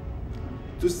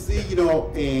 to see,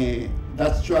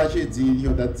 that tragedy, you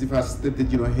know, that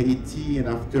devastated, you know, Haiti, and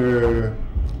after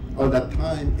all that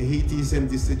time, Haiti is in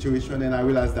this situation, and I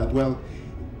realized that, well,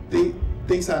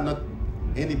 things are not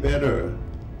any better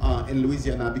in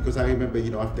Louisiana, because I remember,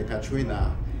 you know, after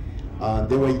Katrina,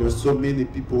 there were, you know, so many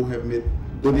people who have made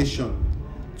donation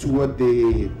toward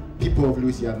the people of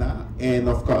Louisiana, and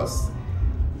of course,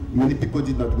 many people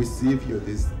did not receive, you know,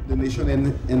 this donation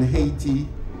in Haiti.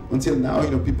 Until now,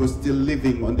 you know, people still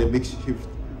living on the makeshift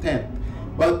tent.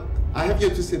 But I have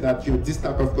yet to say that, you know, this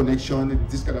type of connection,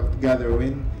 this kind of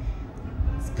gathering,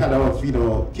 it's kind of, you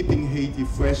know, keeping Haiti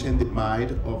fresh in the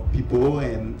mind of people,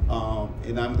 and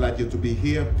I'm glad you to be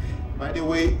here. By the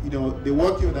way, you know, the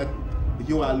work, you know, that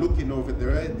you are looking over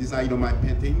there, these are, you know, my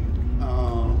painting,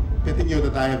 you know,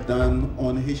 that I have done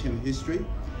on Haitian history.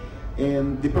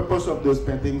 And the purpose of those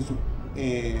paintings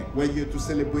were you to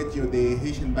celebrate, you know, the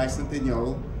Haitian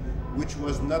bicentennial, which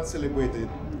was not celebrated,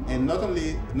 and not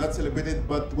only not celebrated,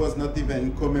 but was not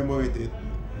even commemorated.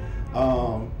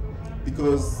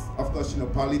 Because, of course, you know,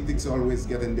 politics always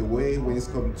get in the way when it's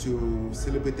come to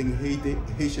celebrating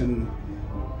Haitian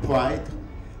pride.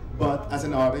 But as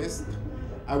an artist,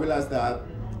 I realized that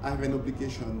I have an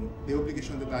obligation. The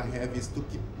obligation that I have is to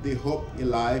keep the hope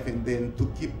alive, and then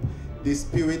to keep the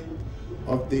spirit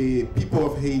of the people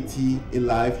of Haiti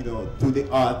alive, you know, through the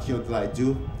art, you know, that I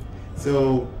do.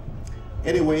 So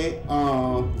anyway,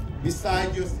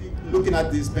 besides just looking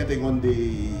at this painting on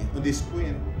the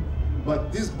screen,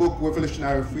 but this book,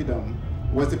 Revolutionary Freedom,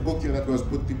 was a book, you know, that was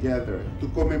put together to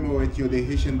commemorate, you know, the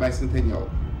Haitian bicentennial.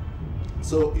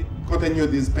 So it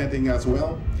continued this painting as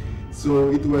well.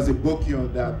 So it was a book, you know,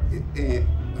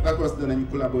 that was done in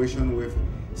collaboration with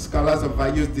scholars of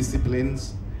various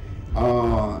disciplines,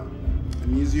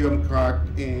 museum clerk,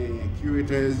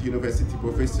 curators, university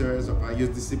professors of various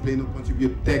disciplines who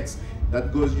contribute text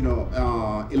that goes, you know,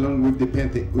 along with the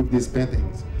painting, with these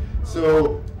paintings.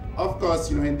 So, of course,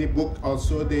 you know, in the book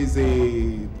also there's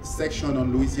a section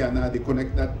on Louisiana, they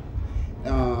connect that,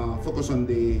 focus on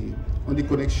the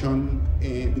connection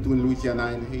between Louisiana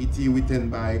and Haiti, written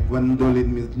by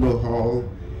Gwendolyn Hall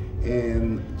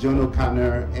and John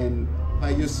O'Connor, and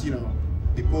various, you know,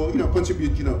 people, you know,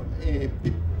 contribute, you know,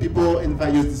 people in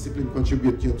various disciplines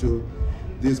contribute, you know, to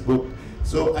this book.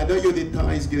 So I know your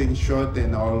time is getting short,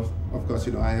 and all, of course,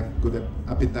 you know, I have good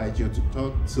appetite, you know, to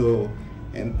talk. So,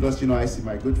 and plus, you know, I see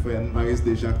my good friend Maryse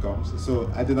Dejean-Carl.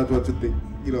 So I do not want to take,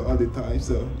 you know, all the time.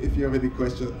 So if you have any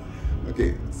questions,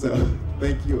 okay. So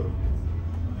thank you.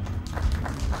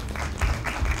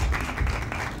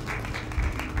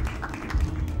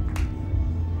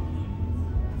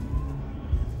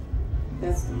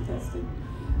 That's fantastic.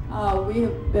 We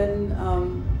have been,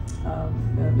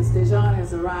 Ms. Dejean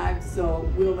has arrived, so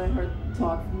we'll let her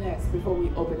talk next before we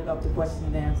open it up to question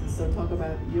and answers. So talk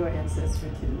about your ancestry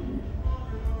too.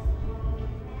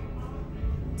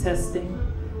 Testing.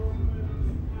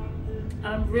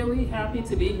 I'm really happy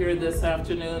to be here this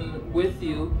afternoon with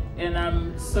you, and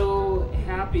I'm so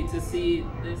happy to see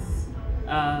this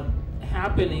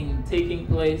taking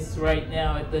place right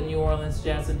now at the New Orleans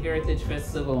Jazz and Heritage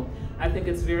Festival. I think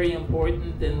it's very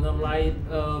important in the light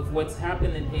of what's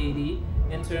happened in Haiti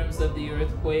in terms of the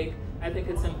earthquake. I think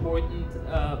it's important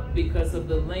because of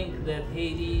the link that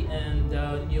Haiti and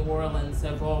New Orleans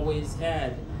have always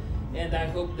had. And I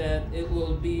hope that it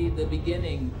will be the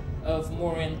beginning of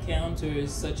more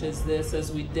encounters such as this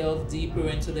as we delve deeper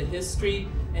into the history,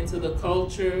 into the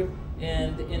culture,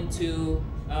 and into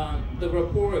the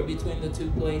rapport between the two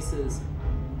places.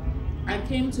 I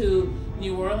came to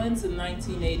New Orleans in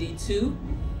 1982.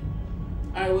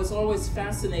 I was always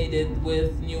fascinated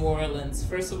with New Orleans.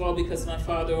 First of all, because my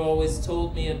father always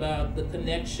told me about the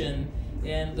connection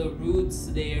and the roots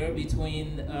there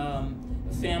between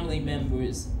family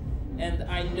members. And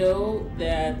I know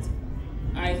that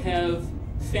I have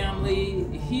family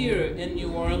here in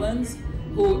New Orleans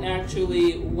who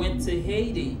actually went to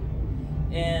Haiti.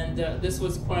 And this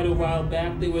was quite a while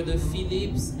back. They were the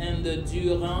Philippes and the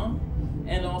Durand,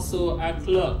 and also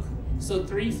Ulrick. So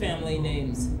 3 family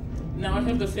names. Now I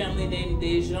have the family name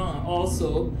Dejean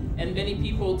also, and many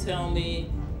people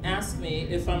ask me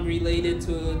if I'm related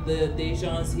to the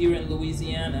Dejeans here in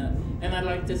Louisiana. And I'd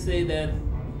like to say that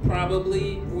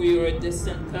probably we are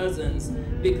distant cousins,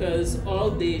 because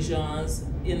all Dejeans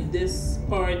in this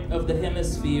part of the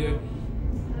hemisphere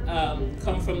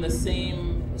come from the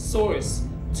same source.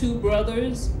 2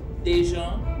 brothers,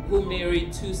 Dejean, who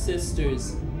married 2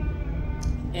 sisters.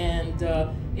 And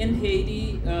in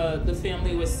Haiti, the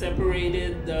family was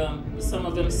separated. Some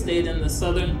of them stayed in the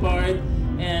southern part,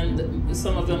 and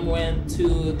some of them went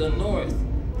to the north.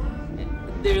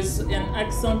 there's an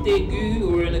accent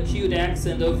aigu or an acute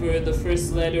accent over the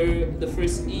first letter, the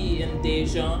first E in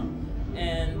Dejean.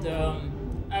 And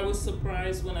I was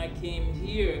surprised when I came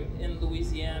here in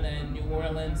Louisiana and New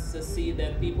Orleans to see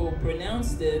that people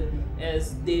pronounced it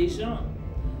as Dejean.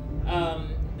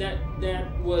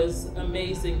 That was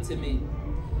amazing to me.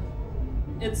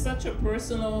 It's such a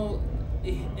personal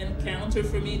encounter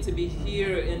for me to be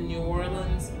here in New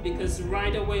Orleans, because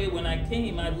right away when I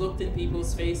came, I looked in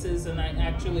people's faces and I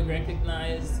actually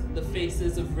recognized the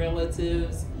faces of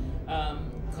relatives,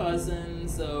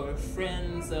 cousins or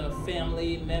friends,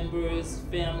 family members,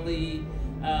 family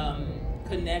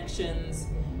connections.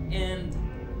 And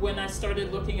when I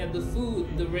started looking at the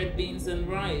food, the red beans and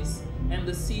rice, and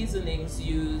the seasonings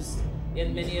used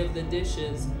in many of the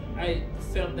dishes, I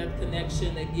felt that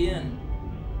connection again.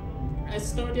 I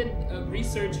started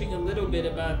researching a little bit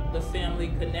about the family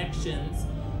connections,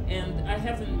 and I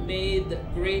haven't made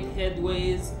great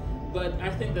headways, but I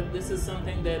think that this is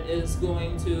something that is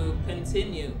going to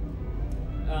continue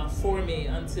for me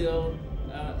until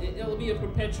it'll be a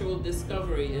perpetual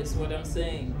discovery, is what I'm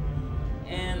saying.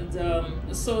 And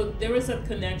so there is a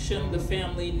connection, the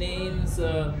family names,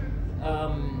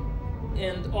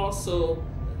 and also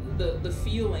the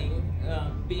feeling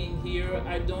being here.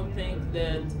 I don't think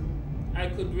that I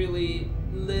could really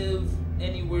live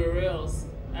anywhere else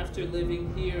after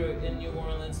living here in New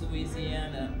Orleans,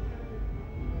 Louisiana.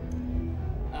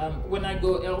 When I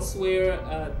go elsewhere,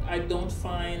 I don't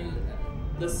find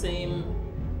the same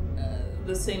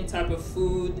type of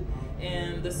food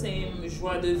and the same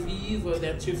joie de vivre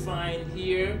that you find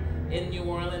here in New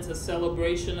Orleans, a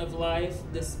celebration of life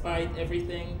despite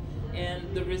everything,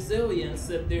 and the resilience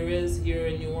that there is here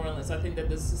in New Orleans. I think that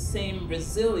there's the same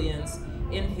resilience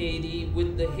in Haiti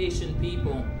with the Haitian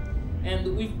people.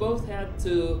 And we've both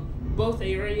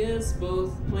areas,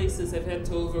 both places have had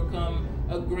to overcome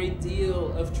a great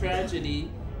deal of tragedy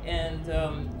and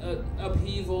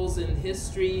upheavals in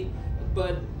history.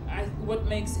 But what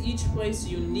makes each place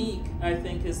unique, I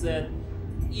think, is that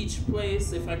each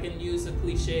place, if I can use a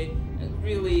cliche,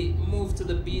 really moved to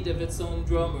the beat of its own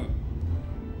drummer.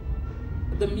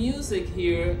 The music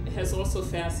here has also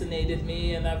fascinated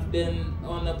me, and I've been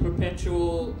on a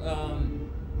perpetual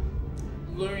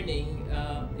learning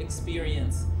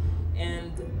experience.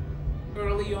 And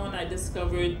early on, I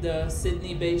discovered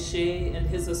Sidney Bechet and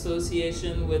his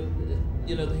association with,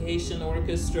 the Haitian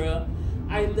orchestra.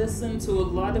 I listened to a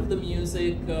lot of the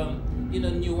music,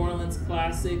 New Orleans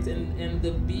classics, and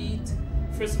the beat.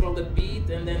 First of all, the beat,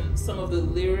 and then some of the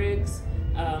lyrics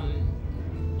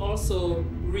also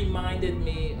reminded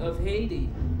me of Haiti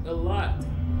a lot.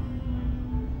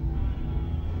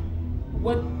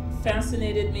 What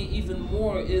fascinated me even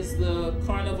more is the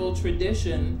carnival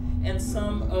tradition and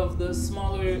some of the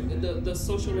smaller, the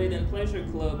social aid and pleasure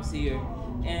clubs here.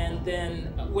 And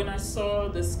then when I saw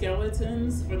the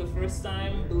skeletons for the first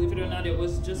time, believe it or not, it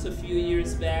was just a few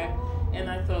years back, and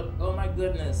I thought, oh my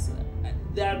goodness,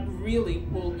 that really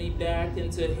pulled me back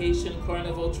into Haitian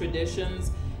carnival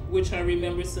traditions, which I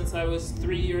remember since I was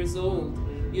 3 years old,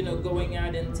 going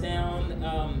out in town.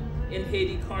 In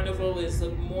Haiti, carnival is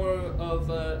more of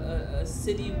a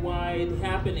citywide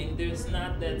happening. There's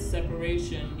not that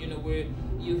separation, where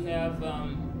you have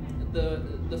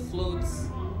the floats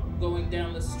going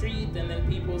down the street and then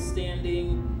people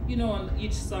standing, on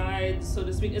each side, so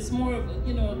to speak. It's more of,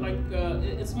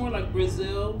 it's more like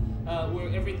Brazil, where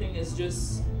everything is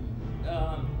just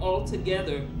all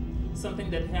together, something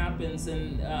that happens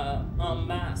in en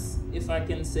masse, if I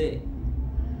can say.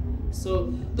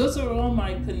 So those are all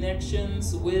my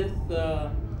connections with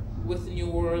New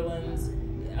Orleans.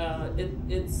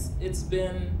 It's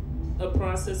been a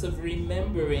process of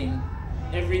remembering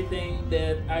everything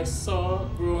that I saw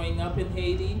growing up in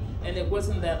Haiti, and it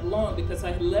wasn't that long because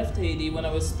I left Haiti when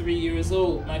I was 3 years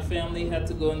old. My family had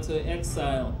to go into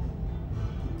exile,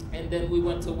 and then we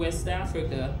went to West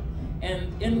Africa.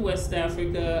 And in West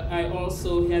Africa, I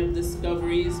also had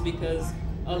discoveries because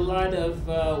a lot of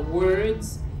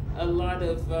words, a lot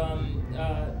of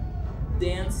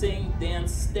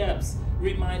dance steps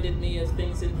reminded me of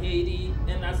things in Haiti,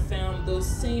 and I found those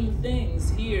same things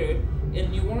here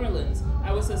in New Orleans.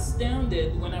 I was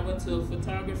astounded when I went to a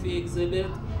photography exhibit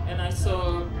and I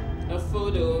saw a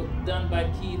photo done by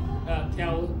Keith,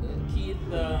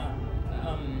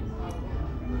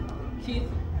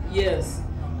 yes.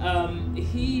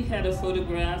 He had a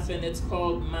photograph and it's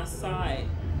called Maryse,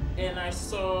 and I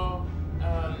saw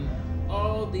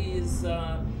all these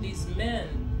men,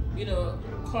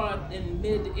 caught in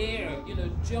mid-air,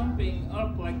 jumping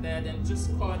up like that and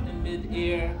just caught in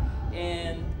mid-air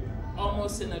and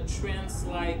almost in a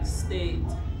trance-like state.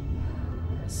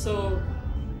 So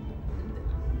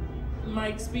my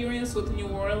experience with New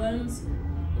Orleans,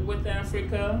 with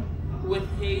Africa, with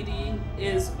Haiti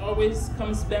is always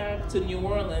comes back to New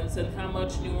Orleans and how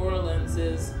much New Orleans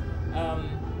is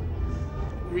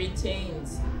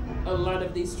retains a lot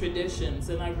of these traditions,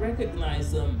 and I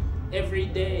recognize them every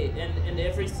day and in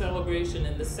every celebration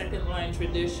and the second line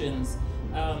traditions.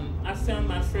 I found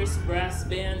my first brass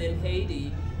band in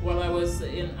Haiti while I was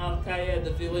in Alkaya,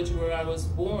 the village where I was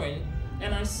born,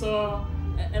 and I saw,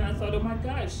 and I thought, oh my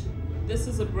gosh, this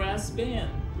is a brass band.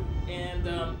 And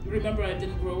remember, I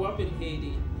didn't grow up in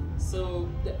Haiti, so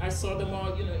I saw them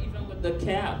all, you know, even with the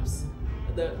caps,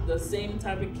 the same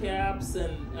type of caps,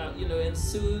 and you know, in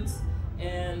suits,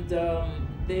 and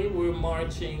they were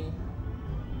marching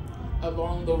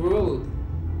along the road.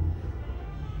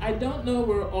 I don't know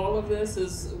where all of this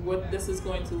is, what this is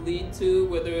going to lead to,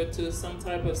 whether to some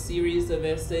type of series of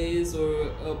essays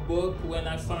or a book when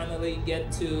I finally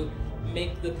get to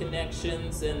make the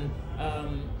connections and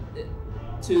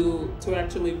to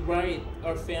actually write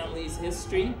our family's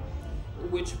history,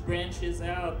 which branches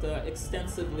out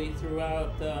extensively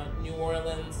throughout New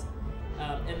Orleans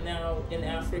and now in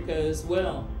Africa as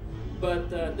well.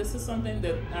 But this is something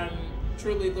that I'm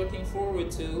truly looking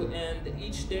forward to, and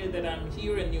each day that I'm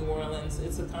here in New Orleans,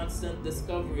 it's a constant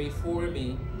discovery for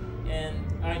me. And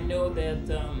I know that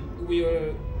we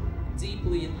are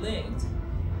deeply linked,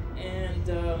 and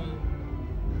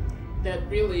that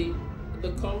really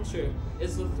the culture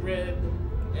is the thread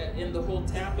in the whole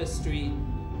tapestry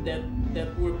that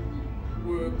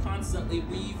we're constantly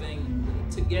weaving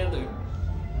together.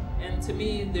 And to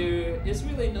me, there is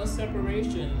really no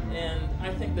separation, and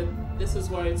I think that this is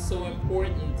why it's so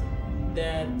important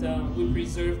that we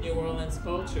preserve New Orleans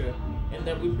culture, and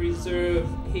that we preserve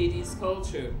Haiti's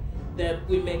culture, that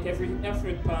we make every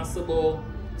effort possible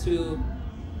to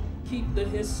keep the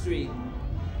history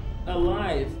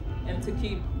alive and to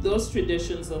keep those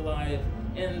traditions alive,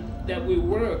 and that we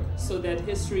work so that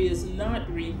history is not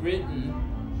rewritten,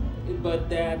 but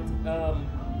that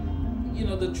you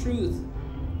know, the truth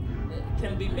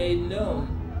can be made known.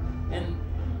 And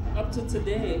up to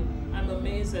today, I'm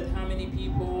amazed at how many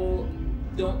people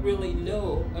don't really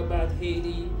know about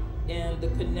Haiti and the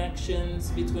connections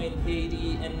between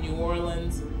Haiti and New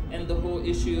Orleans and the whole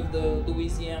issue of the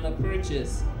Louisiana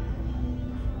Purchase.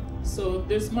 So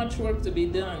there's much work to be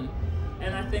done.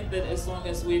 And I think that as long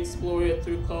as we explore it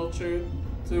through culture,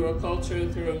 through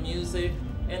our music,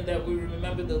 and that we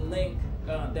remember the link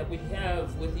that we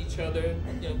have with each other,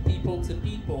 you know, people to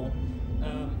people,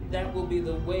 that will be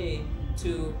the way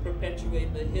to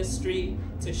perpetuate the history,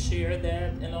 to share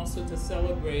that, and also to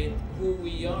celebrate who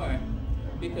we are,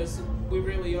 because we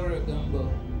really are a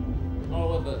gumbo,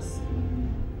 all of us.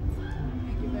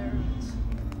 Thank you very much.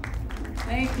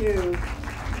 Thank you.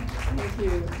 Thank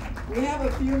you. We have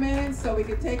a few minutes, so we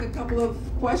could take a couple of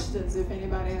questions if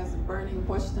anybody has some burning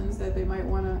questions that they might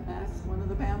want to ask one of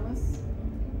the panelists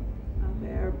on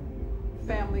their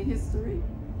family history.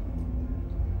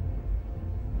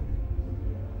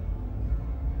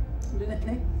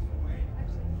 Nick?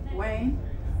 Wayne?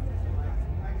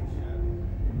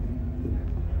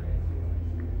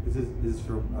 This is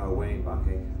from Wayne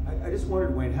Baquet. I just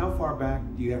wondered, Wayne, how far back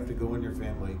do you have to go in your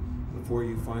family before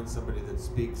you find somebody that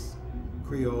speaks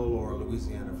Creole or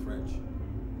Louisiana French?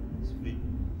 Speak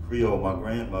Creole. My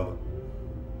grandmother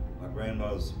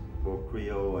spoke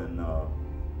Creole, and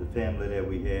the family that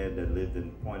we had that lived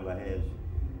in Point La Hache,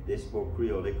 they spoke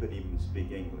Creole. They couldn't even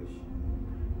speak English.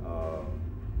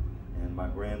 And my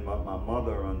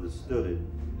mother understood it.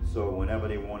 So whenever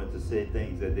they wanted to say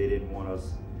things that they didn't want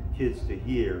us kids to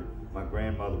hear, my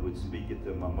grandmother would speak it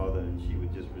to my mother, and she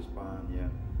would just respond, yeah,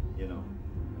 you know,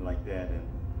 like that. And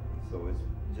so it's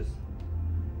just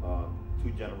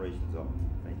 2 generations of them.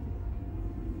 Thank you.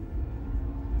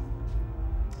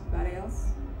 Anybody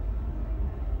else?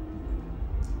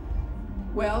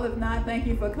 Well, if not, thank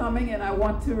you for coming, and I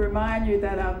want to remind you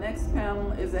that our next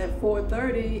panel is at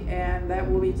 4:30, and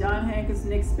that will be John Hankins,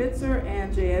 Nick Spitzer,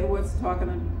 and Jay Edwards talking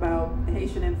about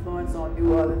Haitian influence on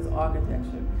New Orleans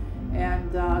architecture. And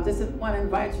just want to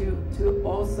invite you to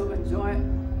also enjoy,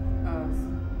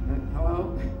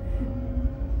 hello?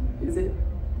 Is it?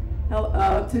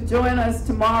 To join us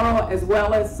tomorrow as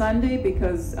well as Sunday,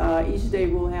 because each day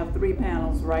we'll have 3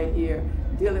 panels right here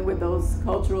dealing with those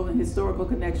cultural and historical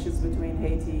connections between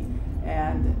Haiti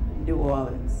and New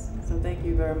Orleans. So thank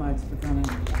you very much for coming.